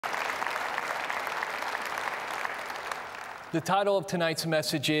The title of tonight's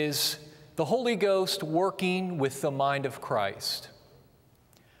message is The Holy Ghost Working with the Mind of Christ.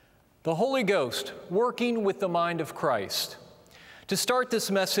 The Holy Ghost working with the mind of Christ. To start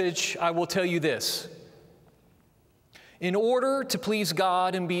this message, I will tell you this. In order to please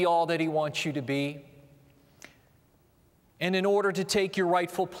God and be all that He wants you to be, and in order to take your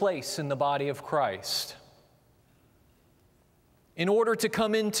rightful place in the body of Christ, in order to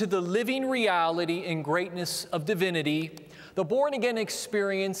come into the living reality and greatness of divinity, the born-again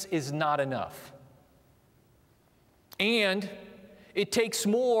experience is not enough. And it takes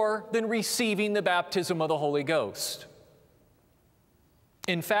more than receiving the baptism of the Holy Ghost.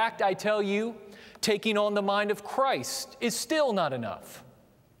 In fact, I tell you, taking on the mind of Christ is still not enough.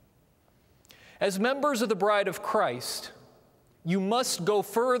 As members of the bride of Christ, you must go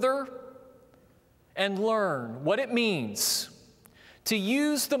further and learn what it means to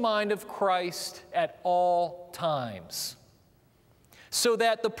use the mind of Christ at all times, so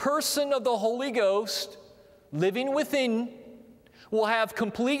that the person of the Holy Ghost living within will have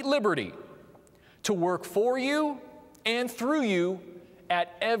complete liberty to work for you and through you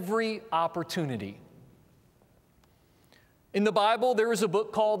at every opportunity. In the Bible, there is a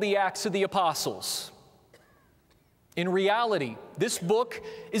book called the Acts of the Apostles. In reality, this book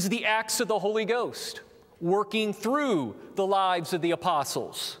is the Acts of the Holy Ghost, working through the lives of the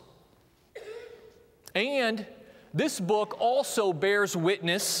apostles. And this book also bears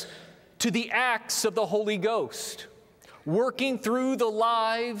witness to the acts of the Holy Ghost, working through the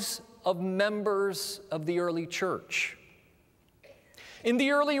lives of members of the early church. In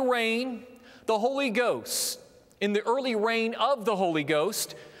the early reign, the Holy Ghost, in the early reign of the Holy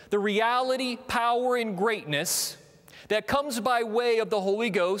Ghost, the reality, power, and greatness that comes by way of the Holy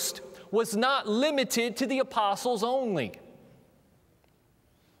Ghost was not limited to the apostles only.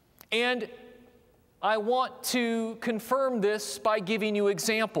 And I want to confirm this by giving you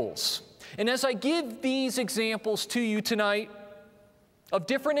examples. And as I give these examples to you tonight of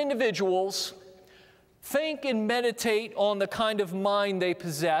different individuals, think and meditate on the kind of mind they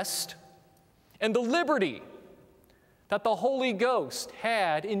possessed and the liberty that the Holy Ghost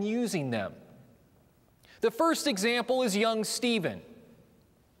had in using them. The first example is young Stephen,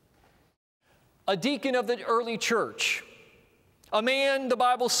 a deacon of the early church, a man, the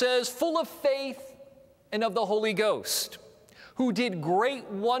Bible says, full of faith and of the Holy Ghost, who did great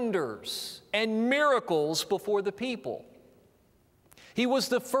wonders and miracles before the people. He was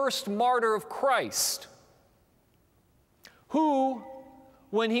the first martyr of Christ, who,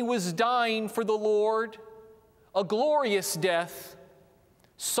 when he was dying for the Lord, a glorious death,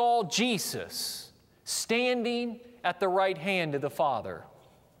 saw Jesus standing at the right hand of the Father.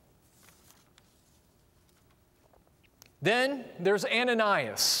 Then there's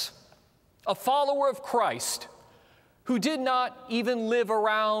Ananias, a follower of Christ, who did not even live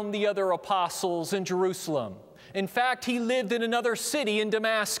around the other apostles in Jerusalem. In fact, he lived in another city in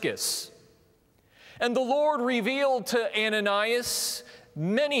Damascus. And the Lord revealed to Ananias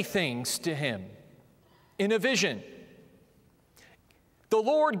many things to him in a vision. The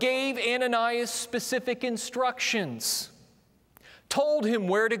Lord gave Ananias specific instructions, told him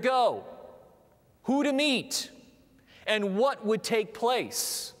where to go, who to meet, and what would take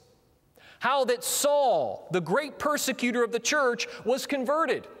place. How that Saul, the great persecutor of the church, was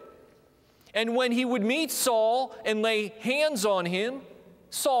converted. And when he would meet Saul and lay hands on him,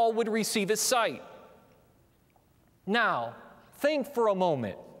 Saul would receive his sight. Now, think for a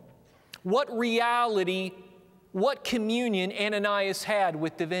moment. What reality, what communion Ananias had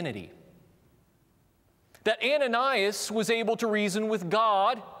with divinity? That Ananias was able to reason with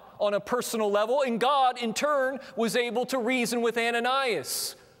God on a personal level, and God, in turn, was able to reason with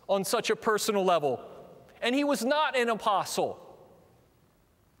Ananias on such a personal level. And he was not an apostle.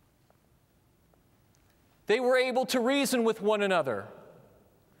 They were able to reason with one another.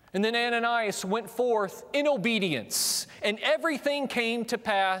 And then Ananias went forth in obedience, and everything came to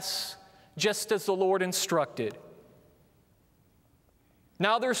pass just as the Lord instructed.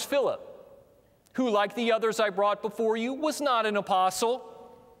 Now there's Philip, who, like the others I brought before you, was not an apostle.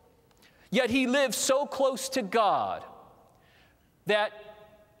 Yet he lived so close to God that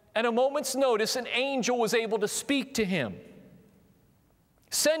at a moment's notice, an angel was able to speak to him,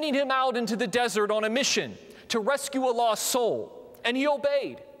 sending him out into the desert on a mission to rescue a lost soul. And he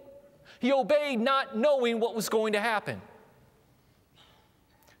obeyed. He obeyed not knowing what was going to happen.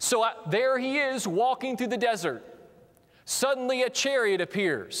 So there he is walking through the desert. Suddenly a chariot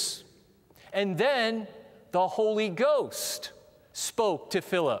appears. And then the Holy Ghost spoke to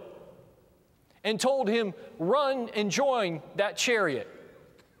Philip and told him, run and join that chariot.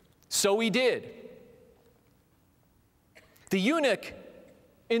 So he did. The eunuch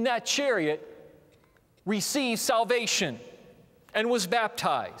in that chariot received salvation and was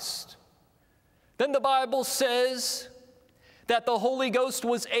baptized. Then the Bible says that the Holy Ghost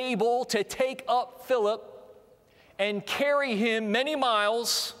was able to take up Philip and carry him many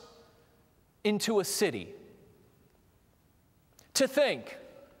miles into a city. To think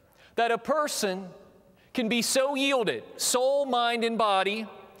that a person can be so yielded, soul, mind, and body,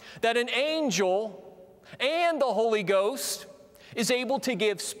 that an angel and the Holy Ghost is able to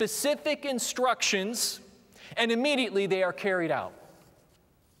give specific instructions, and immediately they are carried out.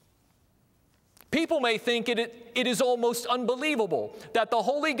 People may think it is almost unbelievable that the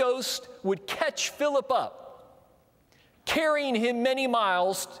Holy Ghost would catch Philip up, carrying him many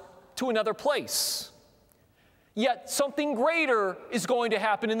miles to another place. Yet something greater is going to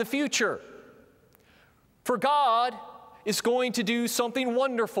happen in the future. For God is going to do something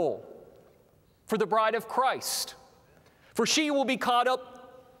wonderful for the bride of Christ. For she will be caught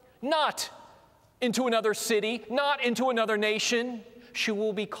up not into another city, not into another nation. She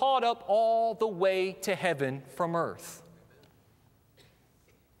will be caught up all the way to heaven from earth.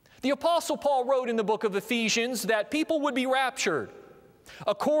 The Apostle Paul wrote in the book of Ephesians that people would be raptured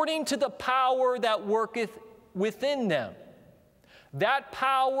according to the power that worketh within them. That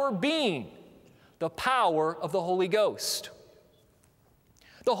power being the power of the Holy Ghost.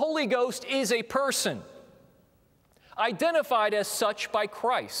 The Holy Ghost is a person, identified as such by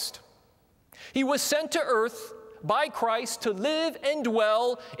Christ. He was sent to earth by Christ to live and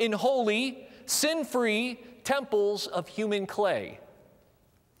dwell in holy, sin-free temples of human clay.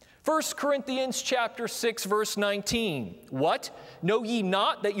 1 Corinthians chapter 6, verse 19. What? Know ye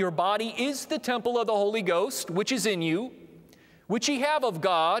not that your body is the temple of the Holy Ghost, which is in you, which ye have of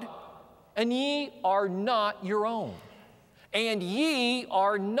God, and ye are not your own. And ye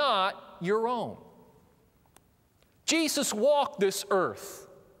are not your own. Jesus walked this earth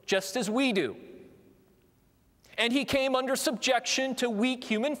just as we do. And he came under subjection to weak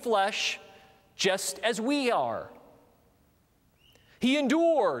human flesh just as we are. He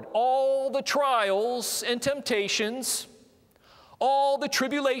endured all the trials and temptations, all the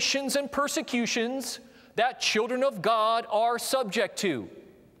tribulations and persecutions that children of God are subject to.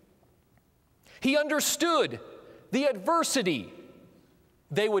 He understood the adversity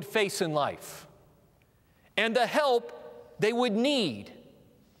they would face in life and the help they would need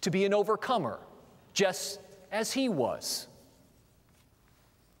to be an overcomer, just as he was.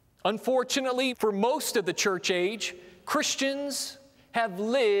 Unfortunately, for most of the church age, Christians have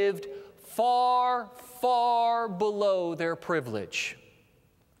lived far, far below their privilege,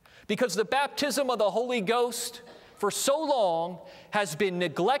 because the baptism of the Holy Ghost for so long has been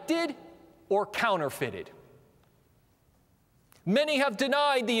neglected or counterfeited. Many have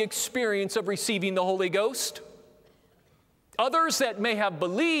denied the experience of receiving the Holy Ghost. Others that may have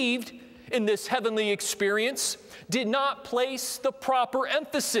believed in this heavenly experience did not place the proper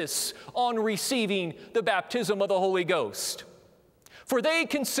emphasis on receiving the baptism of the Holy Ghost. For they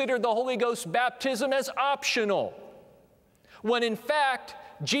considered the Holy Ghost baptism as optional, when in fact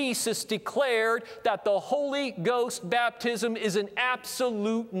Jesus declared that the Holy Ghost baptism is an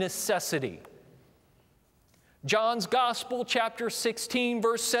absolute necessity. John's Gospel, chapter 16,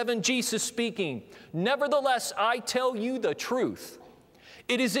 verse 7, Jesus speaking, "Nevertheless, I tell you the truth.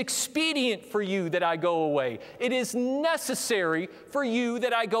 It is expedient for you that I go away. It is necessary for you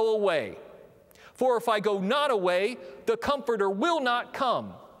that I go away. For if I go not away, the Comforter will not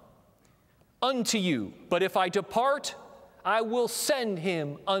come unto you. But if I depart, I will send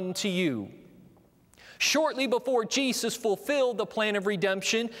him unto you." Shortly before Jesus fulfilled the plan of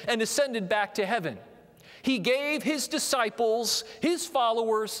redemption and ascended back to heaven, he gave his disciples, his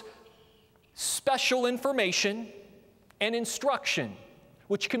followers, special information and instruction,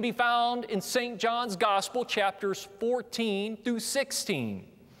 which can be found in St. John's Gospel, chapters 14 through 16.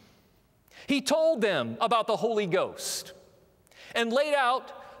 He told them about the Holy Ghost and laid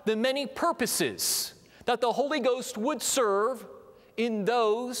out the many purposes that the Holy Ghost would serve in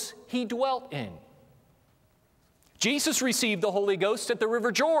those he dwelt in. Jesus received the Holy Ghost at the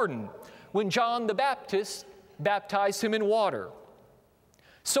River Jordan when John the Baptist baptized him in water.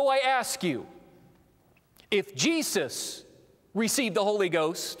 So I ask you, if Jesus received the Holy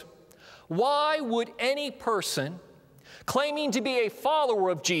Ghost, why would any person claiming to be a follower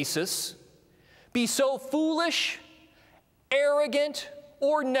of Jesus be so foolish, arrogant,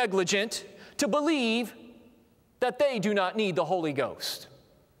 or negligent to believe that they do not need the Holy Ghost,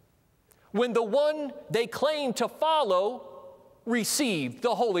 when the one they claim to follow received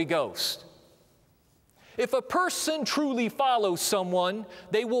the Holy Ghost? If a person truly follows someone,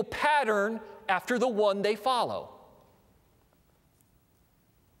 they will pattern after the one they follow.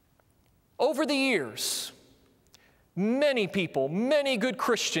 Over the years, many people, many good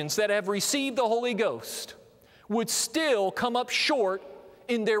Christians that have received the Holy Ghost would still come up short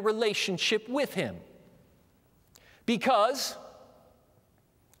in their relationship with Him. Because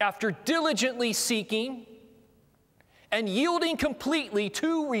after diligently seeking and yielding completely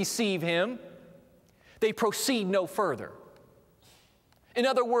to receive Him, they proceed no further. In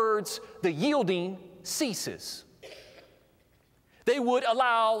other words, the yielding ceases. They would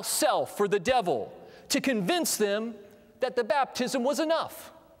allow self or the devil to convince them that the baptism was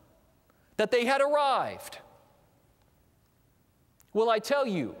enough, that they had arrived. Well, I tell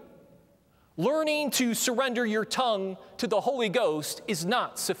you, learning to surrender your tongue to the Holy Ghost is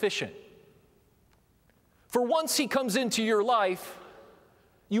not sufficient. For once He comes into your life,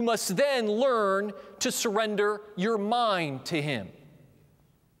 you must then learn to surrender your mind to Him.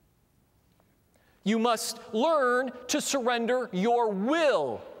 You must learn to surrender your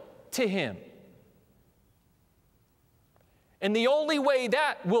will to Him. And the only way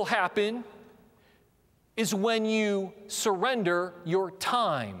that will happen is when you surrender your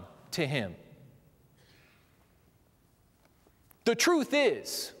time to Him. The truth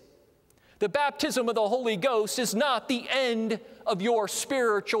is, the baptism of the Holy Ghost is not the end of your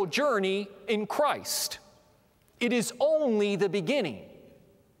spiritual journey in Christ. It is only the beginning.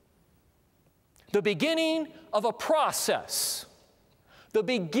 The beginning of a process. The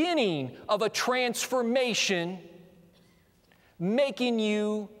beginning of a transformation making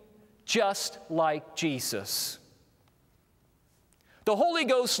you just like Jesus. The Holy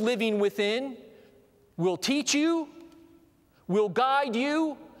Ghost living within will teach you, will guide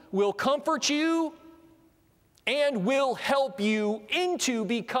you, will comfort you, and will help you into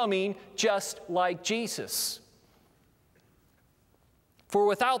becoming just like Jesus. For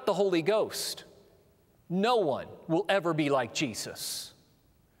without the Holy Ghost, no one will ever be like Jesus.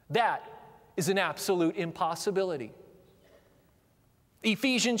 That is an absolute impossibility.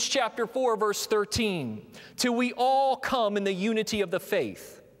 Ephesians chapter 4, verse 13, till we all come in the unity of the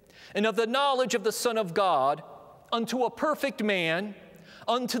faith and of the knowledge of the Son of God, unto a perfect man,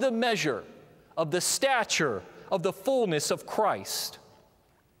 unto the measure of the stature of the fullness of Christ.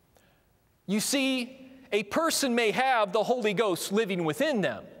 You see, a person may have the Holy Ghost living within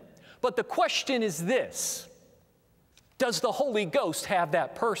them, but the question is this: does the Holy Ghost have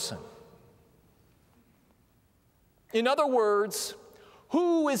that person? In other words,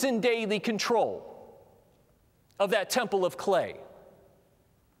 who is in daily control of that temple of clay?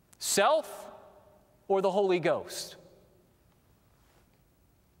 Self or the Holy Ghost?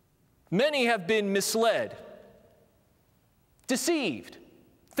 Many have been misled, deceived,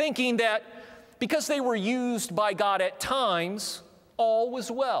 thinking that because they were used by God at times, all was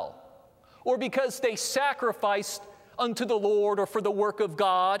well. Or because they sacrificed unto the Lord or for the work of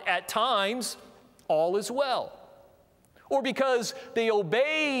God at times, all is well. Or because they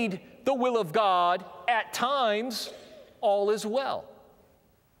obeyed the will of God at times, all is well.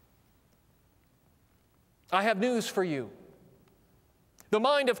 I have news for you. The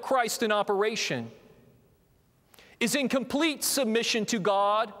mind of Christ in operation is in complete submission to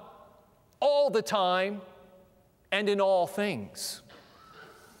God all the time and in all things.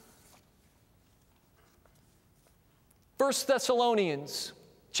 1 Thessalonians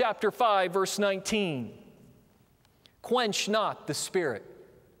chapter 5, verse 19. Quench not the Spirit.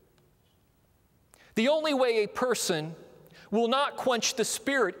 The only way a person will not quench the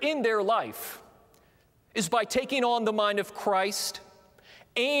Spirit in their life is by taking on the mind of Christ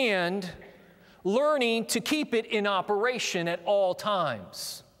and learning to keep it in operation at all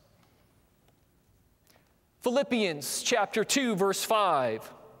times. Philippians chapter 2, verse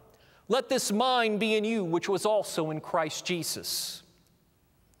 5. Let this mind be in you, which was also in Christ Jesus.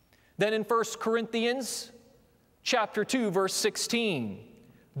 Then in 1 Corinthians chapter 2, verse 16.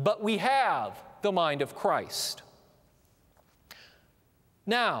 But we have the mind of Christ.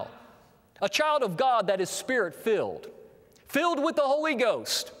 Now, a child of God that is Spirit-filled, filled with the Holy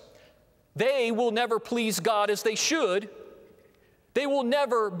Ghost, they will never please God as they should. They will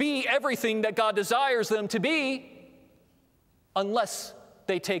never be everything that God desires them to be unless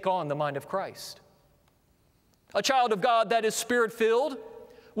they take on the mind of Christ. A child of God that is Spirit-filled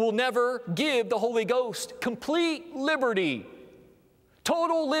will never give the Holy Ghost complete liberty,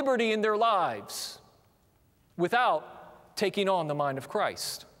 total liberty in their lives without taking on the mind of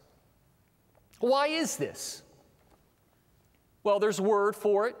Christ. Why is this? Well, there's a word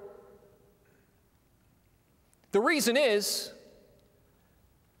for it. The reason is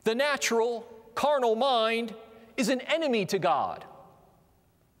the natural, carnal mind is an enemy to God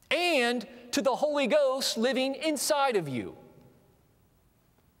and to the Holy Ghost living inside of you.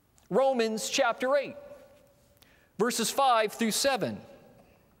 Romans chapter 8, verses 5 through 7.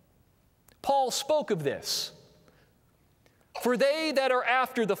 Paul spoke of this. For they that are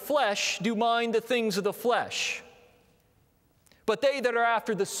after the flesh do mind the things of the flesh, but they that are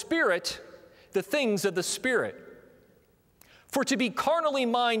after the Spirit, the things of the Spirit. For to be carnally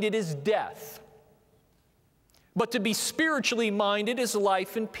minded is death, but to be spiritually minded is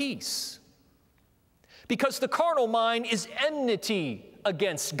life and peace. Because the carnal mind is enmity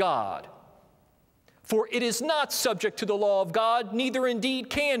against God, for it is not subject to the law of God, neither indeed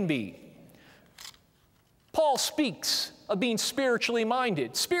can be. Paul speaks of being spiritually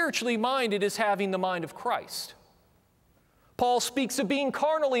minded. Spiritually minded is having the mind of Christ. Paul speaks of being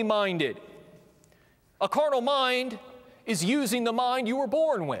carnally minded. A carnal mind is using the mind you were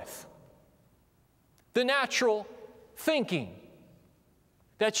born with, the natural thinking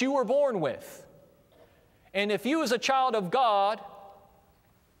that you were born with. And if you as a child of God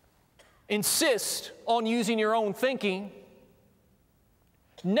insist on using your own thinking,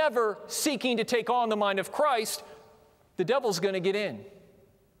 never seeking to take on the mind of Christ, the devil's going to get in.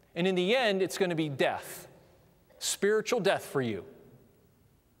 And in the end, it's going to be death, spiritual death for you.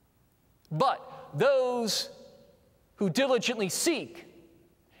 But those who diligently seek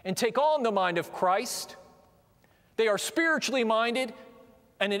and take on the mind of Christ, they are spiritually minded,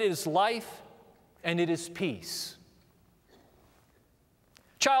 and it is life and it is peace.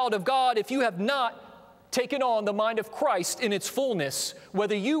 Child of God, if you have not taken on the mind of Christ in its fullness,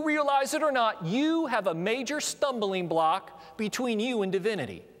 whether you realize it or not, you have a major stumbling block between you and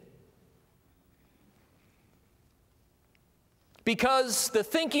divinity. Because the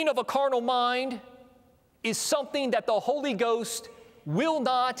thinking of a carnal mind is something that the Holy Ghost will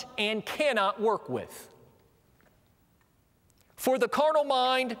not and cannot work with. For the carnal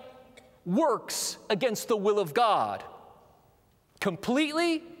mind works against the will of God,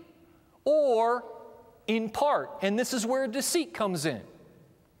 completely or in part. And this is where deceit comes in.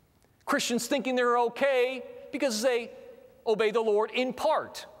 Christians thinking they're okay because they obey the Lord in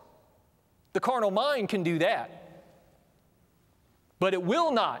part. The carnal mind can do that. But it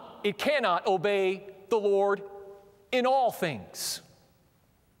will not, it cannot obey the Lord in all things.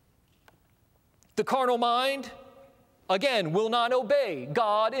 The carnal mind, again, will not obey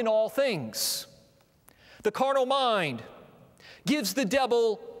God in all things. The carnal mind gives the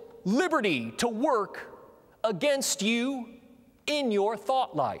devil liberty to work against you in your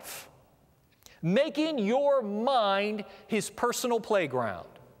thought life, making your mind his personal playground.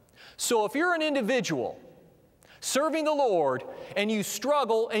 So if you're an individual serving the Lord and you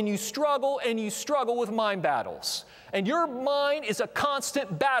struggle and you struggle and you struggle with mind battles, and your mind is a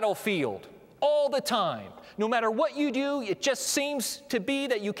constant battlefield all the time, no matter what you do, it just seems to be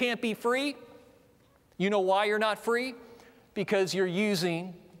that you can't be free. You know why you're not free? Because you're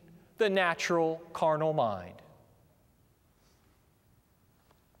using the natural carnal mind.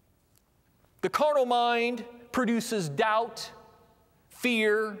 The carnal mind produces doubt,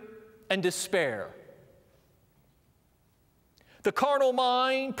 fear, and despair. The carnal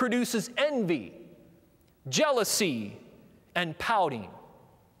mind produces envy, jealousy, and pouting.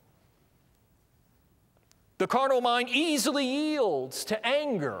 The carnal mind easily yields to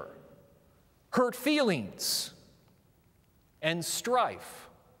anger, hurt feelings, and strife.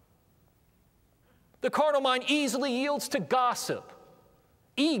 The carnal mind easily yields to gossip,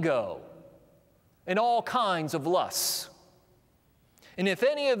 ego, and all kinds of lusts. And if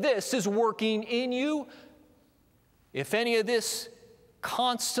any of this is working in you, if any of this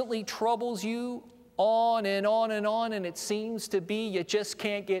constantly troubles you on and on and on, and it seems to be you just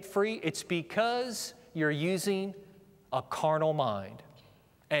can't get free, it's because you're using a carnal mind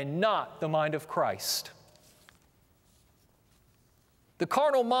and not the mind of Christ. The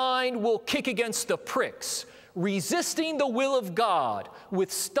carnal mind will kick against the pricks, resisting the will of God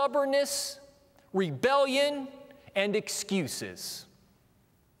with stubbornness, rebellion, and excuses.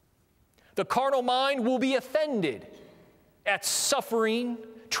 The carnal mind will be offended at suffering,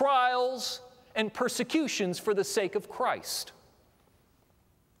 trials, and persecutions for the sake of Christ.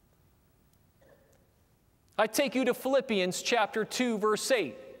 I take you to Philippians chapter 2, verse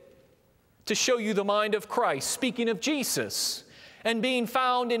 8, to show you the mind of Christ. Speaking of Jesus, and being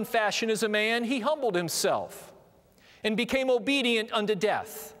found in fashion as a man, he humbled himself and became obedient unto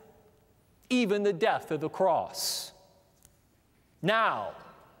death, even the death of the cross. Now,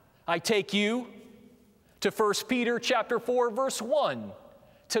 I take you to 1 Peter chapter 4, verse 1,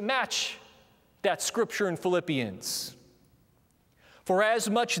 to match that scripture in Philippians. For as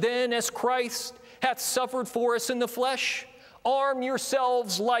much then as Christ hath suffered for us in the flesh, arm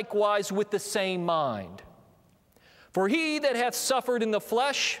yourselves likewise with the same mind. For he that hath suffered in the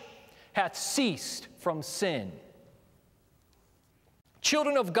flesh hath ceased from sin.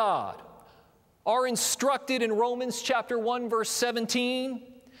 Children of God are instructed in Romans chapter 1, verse 17,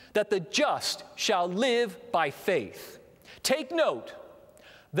 that the just shall live by faith. Take note,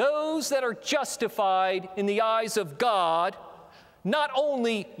 those that are justified in the eyes of God not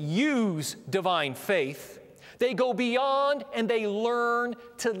only use divine faith, they go beyond and they learn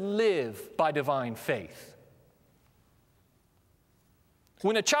to live by divine faith.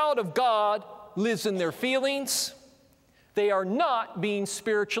 When a child of God lives in their feelings, they are not being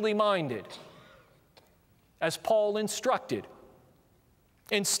spiritually minded, as Paul instructed.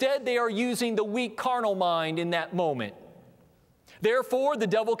 Instead, they are using the weak carnal mind in that moment. Therefore, the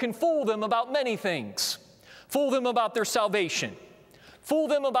devil can fool them about many things. Fool them about their salvation. Fool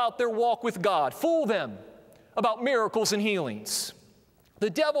them about their walk with God. Fool them about miracles and healings. The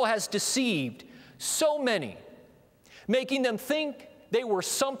devil has deceived so many, making them think they were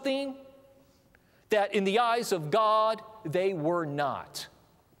something that in the eyes of God they were not.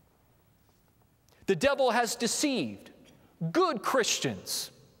 The devil has deceived good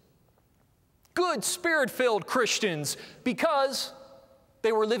Christians, good Spirit-filled Christians, because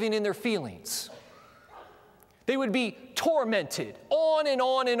they were living in their feelings. They would be tormented on and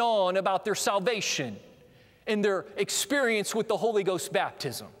on and on about their salvation and their experience with the Holy Ghost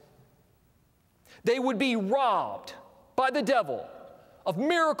baptism. They would be robbed by the devil of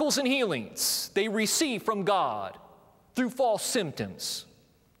miracles and healings they receive from God through false symptoms.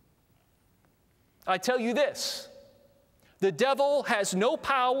 I tell you this, the devil has no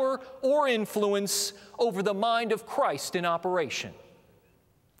power or influence over the mind of Christ in operation.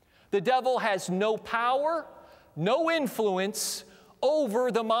 The devil has no power, no influence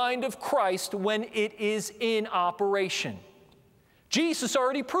over the mind of Christ when it is in operation. Jesus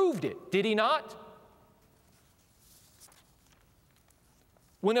already proved it, did he not?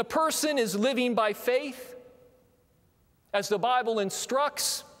 When a person is living by faith, as the Bible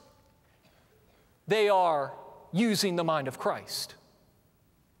instructs, they are using the mind of Christ.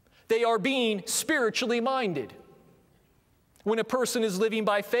 They are being spiritually minded. When a person is living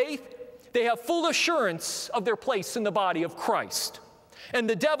by faith, they have full assurance of their place in the body of Christ. And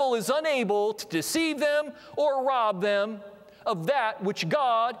the devil is unable to deceive them or rob them of that which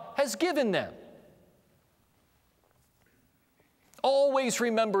God has given them. Always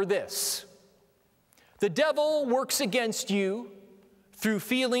remember this. The devil works against you through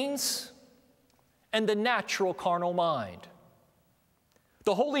feelings and the natural carnal mind.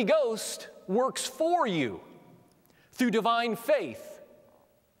 The Holy Ghost works for you through divine faith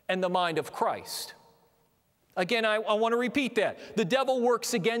and the mind of Christ. Again, I want to repeat that. The devil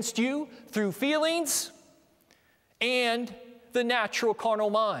works against you through feelings and the natural carnal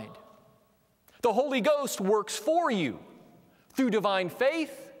mind. The Holy Ghost works for you through divine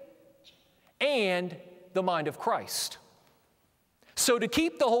faith and the mind of Christ. So to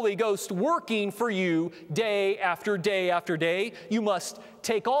keep the Holy Ghost working for you day after day after day, you must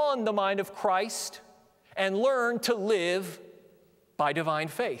take on the mind of Christ and learn to live by divine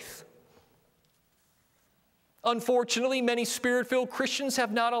faith. Unfortunately, many Spirit-filled Christians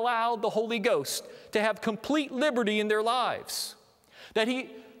have not allowed the Holy Ghost to have complete liberty in their lives, that He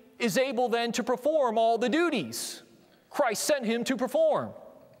is able then to perform all the duties Christ sent Him to perform,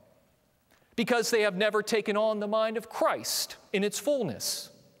 because they have never taken on the mind of Christ in its fullness,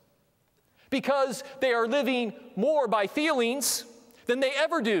 because they are living more by feelings than they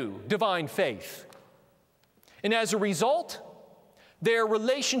ever do divine faith. And as a result, their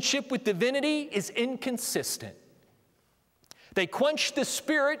relationship with divinity is inconsistent. They quench the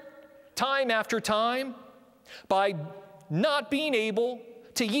Spirit time after time by not being able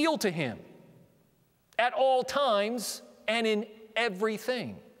to yield to Him at all times and in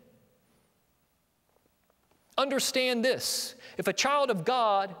everything. Understand this: if a child of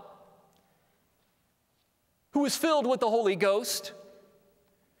God who is filled with the Holy Ghost,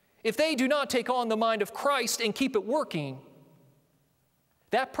 if they do not take on the mind of Christ and keep it working,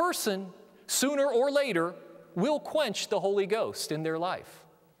 that person, sooner or later, will quench the Holy Ghost in their life.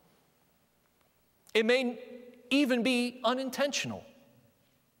 It may even be unintentional,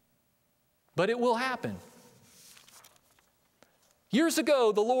 but it will happen. Years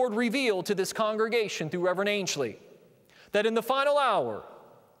ago, the Lord revealed to this congregation through Reverend Angley that in the final hour,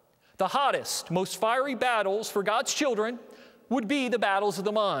 the hottest, most fiery battles for God's children would be the battles of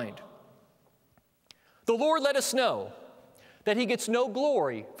the mind. The Lord let us know that He gets no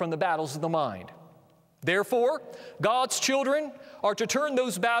glory from the battles of the mind. Therefore, God's children are to turn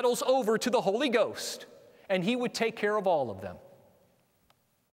those battles over to the Holy Ghost, and He would take care of all of them.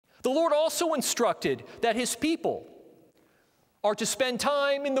 The Lord also instructed that His people are to spend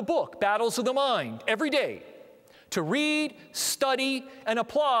time in the book, Battles of the Mind, every day, to read, study, and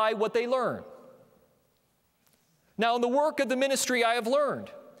apply what they learn. Now, in the work of the ministry, I have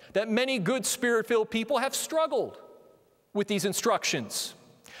learned that many good Spirit-filled people have struggled with these instructions.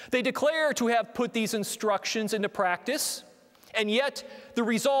 They declare to have put these instructions into practice, and yet the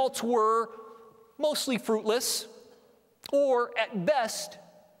results were mostly fruitless or, at best,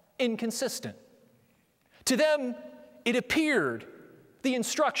 inconsistent. To them, it appeared the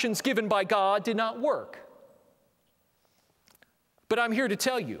instructions given by God did not work. But I'm here to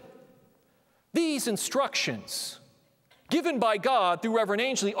tell you, these instructions given by God through Reverend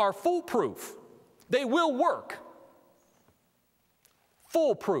Angley are foolproof. They will work.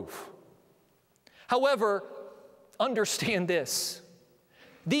 Foolproof. However, understand this.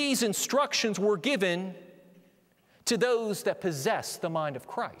 These instructions were given to those that possess the mind of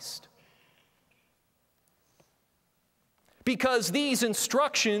Christ. Because these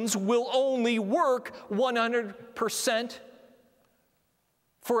instructions will only work 100%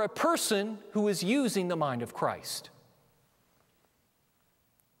 for a person who is using the mind of Christ.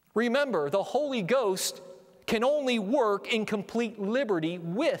 Remember, the Holy Ghost can only work in complete liberty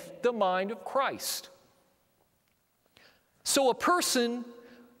with the mind of Christ. So a person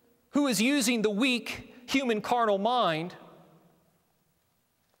who is using the weak human carnal mind,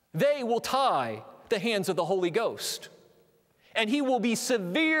 they will tie the hands of the Holy Ghost. And he will be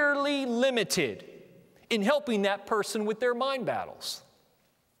severely limited in helping that person with their mind battles.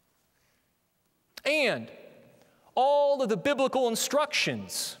 And all of the biblical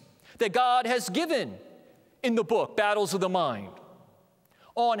instructions that God has given in the book, Battles of the Mind,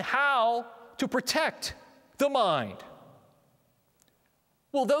 on how to protect the mind.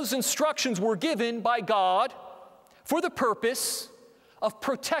 Well, those instructions were given by God for the purpose of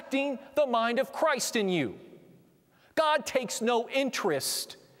protecting the mind of Christ in you. God takes no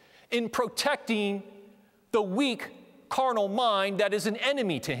interest in protecting the weak carnal mind that is an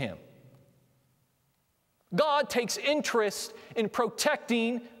enemy to him. God takes interest in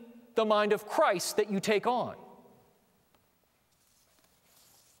protecting the mind of Christ that you take on.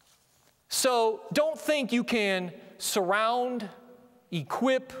 So don't think you can surround,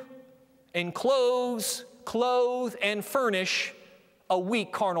 equip, enclose, clothe, and furnish a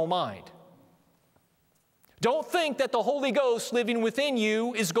weak carnal mind. Don't think that the Holy Ghost living within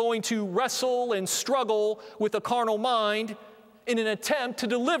you is going to wrestle and struggle with a carnal mind in an attempt to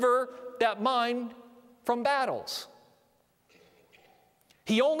deliver that mind from battles.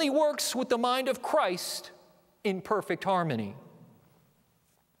 He only works with the mind of Christ in perfect harmony.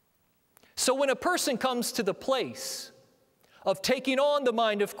 So when a person comes to the place of taking on the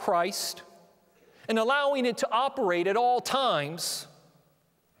mind of Christ and allowing it to operate at all times,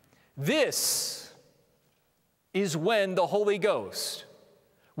 this is when the Holy Ghost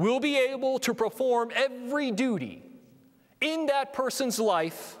will be able to perform every duty in that person's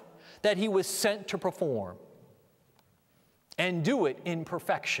life that he was sent to perform, and do it in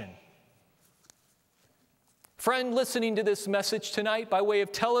perfection. Friend, listening to this message tonight by way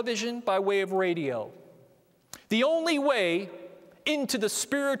of television, by way of radio, the only way into the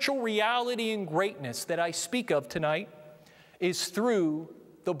spiritual reality and greatness that I speak of tonight is through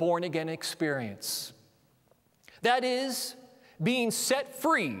the born-again experience. That is, being set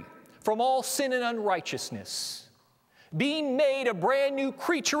free from all sin and unrighteousness, being made a brand new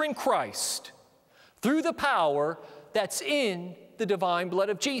creature in Christ through the power that's in the divine blood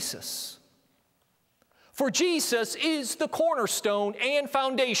of Jesus. For Jesus is the cornerstone and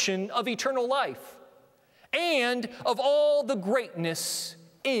foundation of eternal life and of all the greatness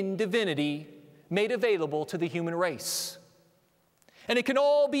in divinity made available to the human race. And it can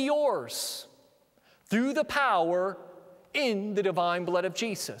all be yours through the power in the divine blood of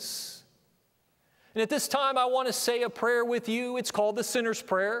Jesus. And at this time, I want to say a prayer with you. It's called the Sinner's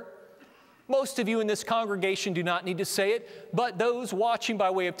Prayer. Most of you in this congregation do not need to say it, but those watching by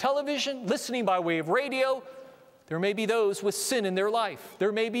way of television, listening by way of radio, there may be those with sin in their life.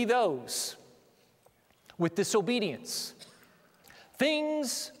 There may be those with disobedience.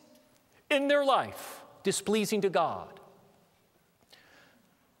 Things in their life displeasing to God.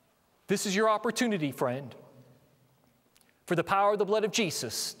 This is your opportunity, friend, for the power of the blood of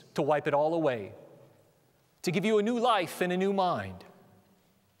Jesus to wipe it all away, to give you a new life and a new mind,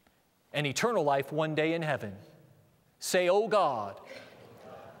 and eternal life one day in heaven. Say, "Oh God,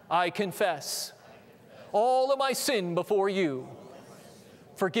 I confess all of my sin before you.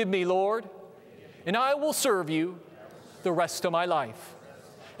 Forgive me, Lord, and I will serve you the rest of my life.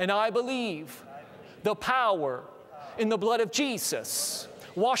 And I believe the power in the blood of Jesus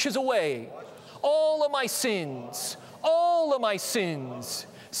washes away all of my sins, all of my sins.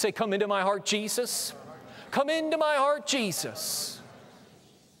 Say, come into my heart, Jesus. Come into my heart, Jesus.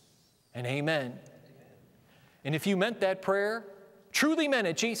 And amen. And if you meant that prayer, truly meant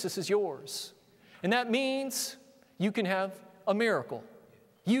it, Jesus is yours. And that means you can have a miracle.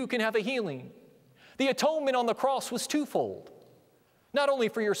 You can have a healing. The atonement on the cross was twofold. Not only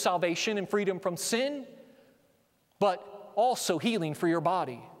for your salvation and freedom from sin, but also healing for your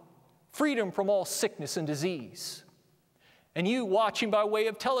body. Freedom from all sickness and disease. And you watching by way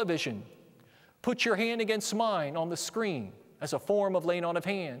of television, put your hand against mine on the screen as a form of laying on of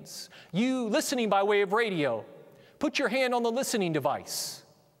hands. You listening by way of radio, put your hand on the listening device.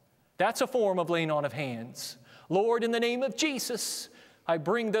 That's a form of laying on of hands. Lord, in the name of Jesus, I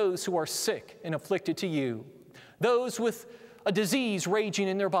bring those who are sick and afflicted to you, those with a disease raging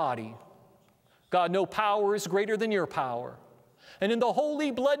in their body. God, no power is greater than your power. And in the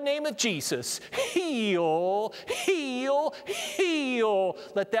holy blood name of Jesus, heal, heal, heal.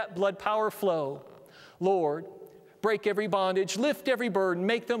 Let that blood power flow. Lord, break every bondage, lift every burden,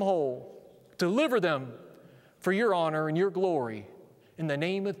 make them whole. Deliver them for your honor and your glory. In the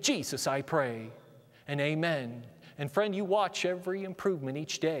name of Jesus, I pray, and amen. And friend, you watch every improvement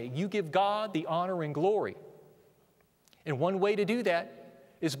each day. You give God the honor and glory. And one way to do that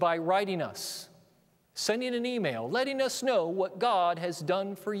is by writing us, sending an email, letting us know what God has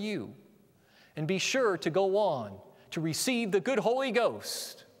done for you. And be sure to go on to receive the good Holy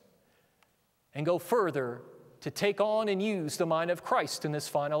Ghost and go further to take on and use the mind of Christ in this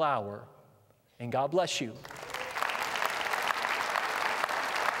final hour. And God bless you.